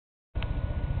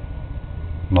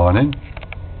Morning.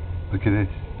 Look at this.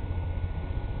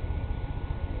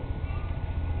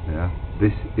 Yeah,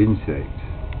 this insect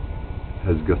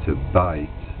has got a bite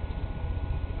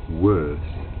worse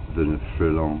than a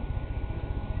frelon,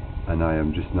 and I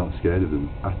am just not scared of them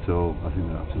at all. I think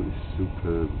they're absolutely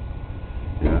superb.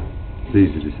 Yeah,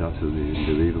 these are just absolutely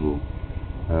unbelievable.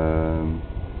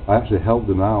 I actually help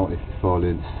them out if they fall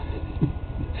in.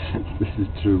 This is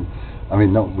true. I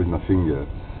mean, not with my finger.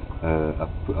 I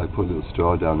put a little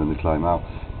straw down and they climb out.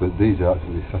 But these are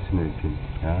absolutely fascinating.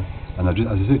 Yeah, and I just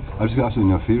got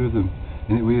absolutely no fear of them.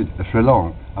 Isn't it weird? A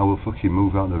frelon, I will fucking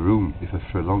move out of the room if a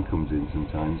frelon comes in.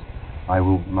 Sometimes,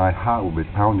 my heart will be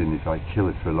pounding if I kill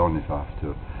a frelon if I have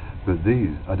to. But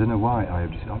these, I don't know why. I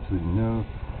have just absolutely no.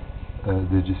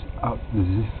 They're just as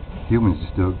if humans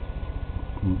just don't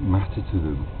matter to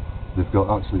them. They've got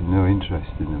absolutely no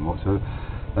interest in them whatsoever.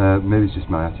 Maybe it's just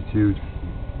my attitude.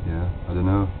 Yeah, I don't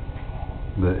know.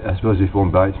 But I suppose if one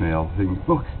bites me, I'll think,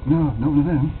 fuck, no, not one of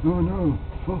them. Oh no,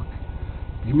 fuck.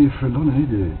 Give me a frelon any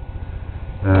day.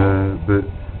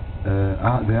 They're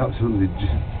absolutely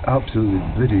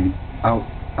bloody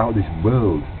out this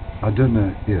world. I don't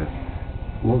know, yeah,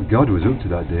 what God was up to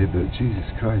that day, but Jesus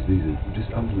Christ, these are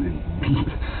just absolutely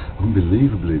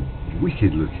unbelievably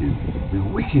wicked looking. They're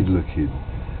wicked looking.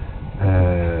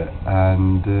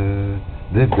 And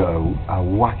they've got a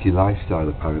wacky lifestyle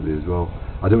apparently as well.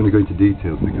 I don't want to go into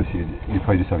details because you're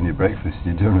probably just having your breakfast,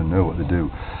 you don't know what they do.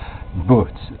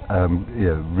 But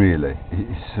yeah, really,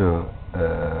 it's so.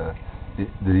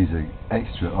 These are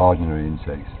extraordinary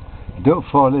insects. Don't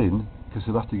fall in because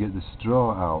you'll have to get the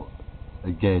straw out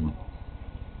again.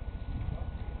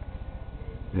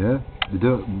 Yeah, they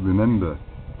don't remember.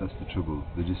 That's the trouble.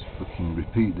 They just fucking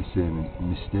repeat the same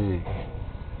mistake.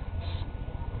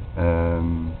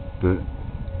 But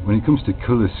when it comes to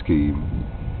colour scheme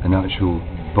and actual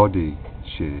body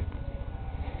shape,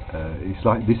 it's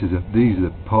like these are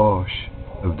the Porsche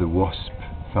of the wasp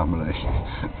family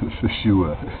for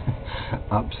sure.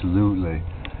 Absolutely.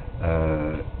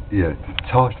 Yeah,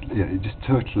 just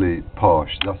totally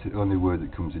Porsche. That's the only word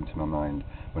that comes into my mind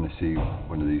when I see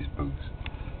one of these bugs.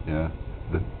 Yeah,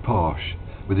 the Porsche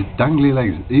with the dangly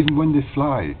legs. Even when they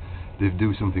fly, they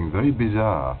do something very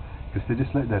bizarre because they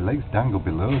just let their legs dangle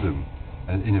below them,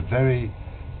 and in a very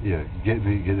get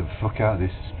the fuck out of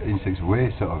this insect's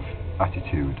way sort of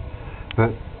attitude.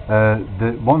 But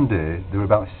one day there were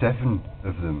about 7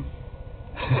 of them,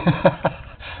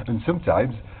 and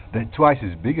sometimes they're twice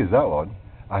as big as that one.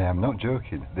 I am not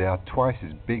joking. They are twice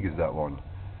as big as that one,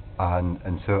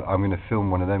 and so I'm going to film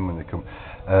one of them when they come.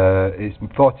 It's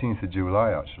 14th of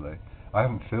July actually. I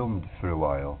haven't filmed for a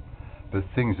while, but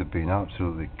things have been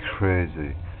absolutely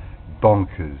crazy,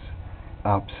 bonkers,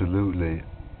 absolutely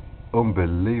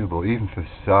unbelievable, even for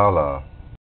Salah.